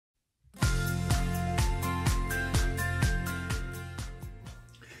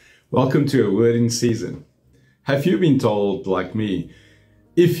Welcome to A Word in Season. Have you been told, like me,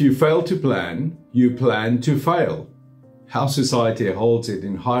 if you fail to plan, you plan to fail? How society holds it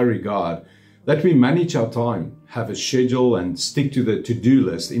in high regard that we manage our time, have a schedule and stick to the to-do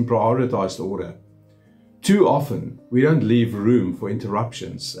list in prioritized order. Too often, we don't leave room for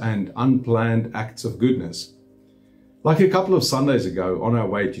interruptions and unplanned acts of goodness. Like a couple of Sundays ago on our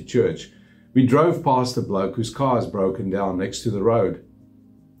way to church, we drove past a bloke whose car is broken down next to the road.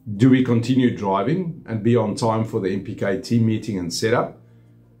 Do we continue driving and be on time for the MPK team meeting and setup?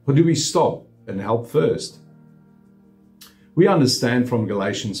 Or do we stop and help first? We understand from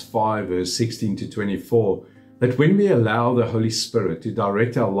Galatians 5 verse 16 to 24 that when we allow the Holy Spirit to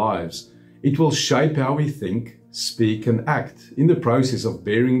direct our lives, it will shape how we think, speak and act in the process of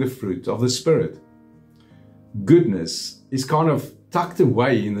bearing the fruit of the Spirit. Goodness is kind of tucked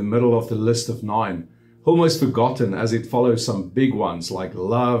away in the middle of the list of 9, almost forgotten as it follows some big ones like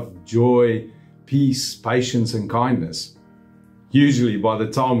love, joy, peace, patience and kindness. Usually by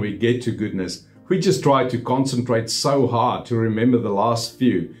the time we get to goodness, we just try to concentrate so hard to remember the last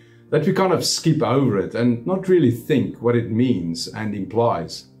few that we kind of skip over it and not really think what it means and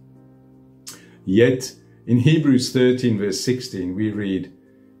implies. Yet in Hebrews 13 verse 16 we read,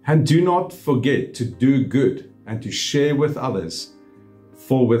 "And do not forget to do good and to share with others,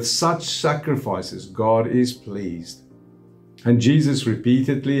 for with such sacrifices God is pleased." And Jesus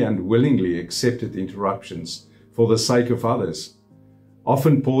repeatedly and willingly accepted interruptions for the sake of others,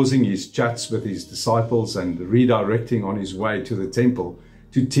 often pausing his chats with his disciples and redirecting on his way to the temple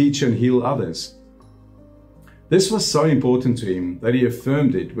to teach and heal others. This was so important to him that he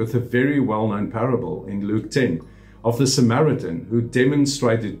affirmed it with a very well-known parable in Luke 10 of the Samaritan who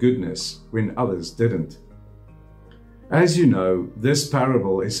demonstrated goodness when others didn't. As you know, this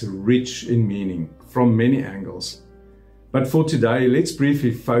parable is rich in meaning from many angles. But for today, let's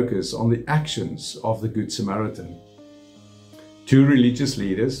briefly focus on the actions of the Good Samaritan. 2 religious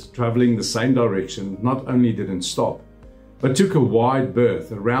leaders traveling the same direction not only didn't stop, but took a wide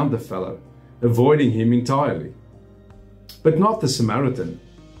berth around the fellow, avoiding him entirely. But not the Samaritan,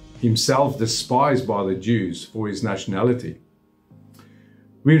 himself despised by the Jews for his nationality.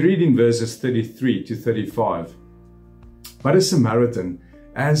 We read in verses 33 to 35, "But a Samaritan,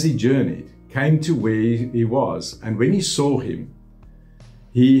 as he journeyed, came to where he was, and when he saw him,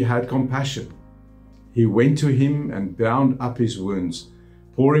 he had compassion. He went to him and bound up his wounds,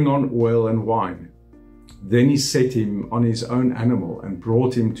 pouring on oil and wine. Then he set him on his own animal and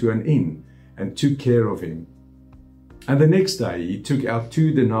brought him to an inn and took care of him. And the next day he took out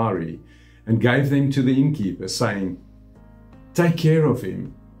 2 denarii and gave them to the innkeeper, saying, 'Take care of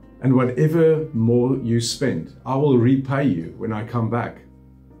him, and whatever more you spend, I will repay you when I come back.'"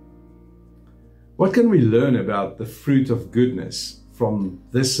 What can we learn about the fruit of goodness from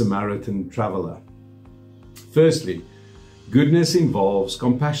this Samaritan traveler? Firstly, goodness involves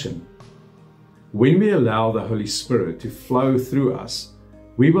compassion. When we allow the Holy Spirit to flow through us,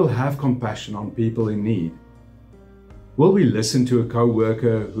 we will have compassion on people in need. Will we listen to a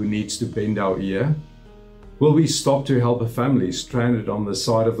co-worker who needs to bend our ear? Will we stop to help a family stranded on the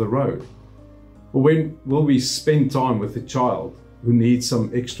side of the road? Or when will we spend time with a child who needs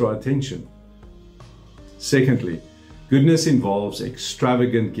some extra attention? Secondly, goodness involves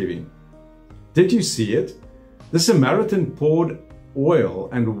extravagant giving. Did you see it? The Samaritan poured oil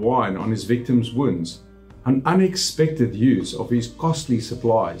and wine on his victim's wounds, an unexpected use of his costly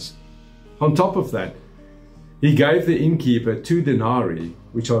supplies. On top of that, he gave the innkeeper 2 denarii,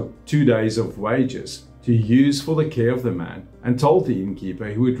 which are 2 days of wages, to use for the care of the man, and told the innkeeper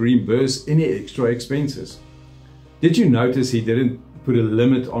he would reimburse any extra expenses. Did you notice he didn't put a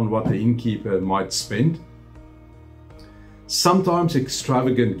limit on what the innkeeper might spend? Sometimes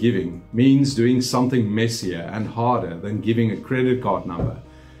extravagant giving means doing something messier and harder than giving a credit card number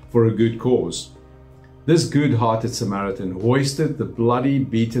for a good cause. This good-hearted Samaritan hoisted the bloody,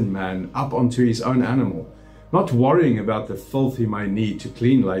 beaten man up onto his own animal, not worrying about the filth he may need to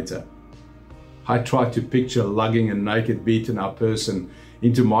clean later. I tried to picture lugging a naked, beaten-up person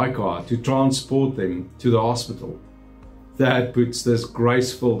into my car to transport them to the hospital. That puts this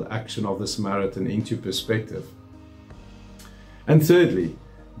graceful action of the Samaritan into perspective. And thirdly,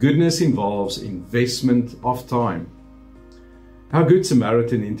 goodness involves investment of time. Our Good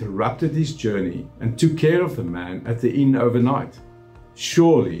Samaritan interrupted his journey and took care of the man at the inn overnight.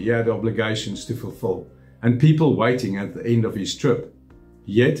 Surely he had obligations to fulfill and people waiting at the end of his trip.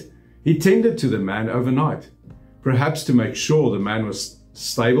 Yet, he tended to the man overnight, perhaps to make sure the man was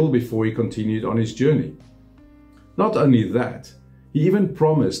stable before he continued on his journey. Not only that, he even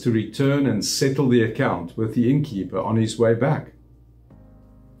promised to return and settle the account with the innkeeper on his way back.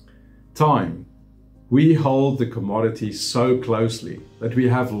 Time. We hold the commodity so closely that we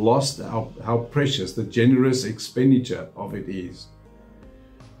have lost how precious the generous expenditure of it is.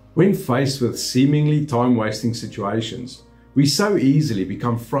 When faced with seemingly time-wasting situations, we so easily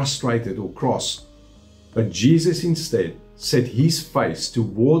become frustrated or cross. But Jesus instead set his face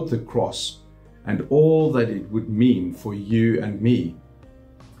toward the cross and all that it would mean for you and me.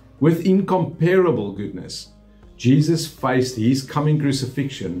 With incomparable goodness, Jesus faced his coming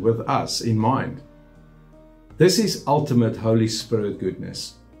crucifixion with us in mind. This is ultimate Holy Spirit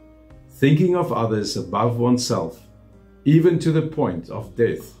goodness, thinking of others above oneself, even to the point of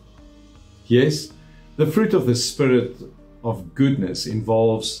death. Yes, the fruit of the Spirit of goodness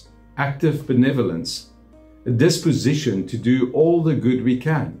involves active benevolence, a disposition to do all the good we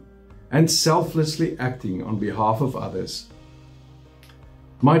can, and selflessly acting on behalf of others.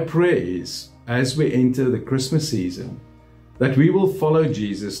 My prayer is, as we enter the Christmas season, that we will follow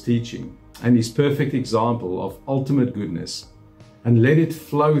Jesus' teaching and his perfect example of ultimate goodness, and let it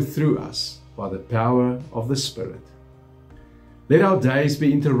flow through us by the power of the Spirit. Let our days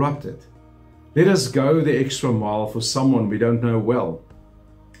be interrupted. Let us go the extra mile for someone we don't know well.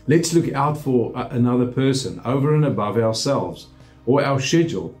 Let's look out for another person over and above ourselves, or our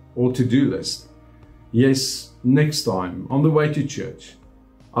schedule or to-do list. Yes, next time on the way to church,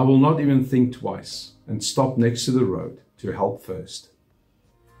 I will not even think twice and stop next to the road to help first.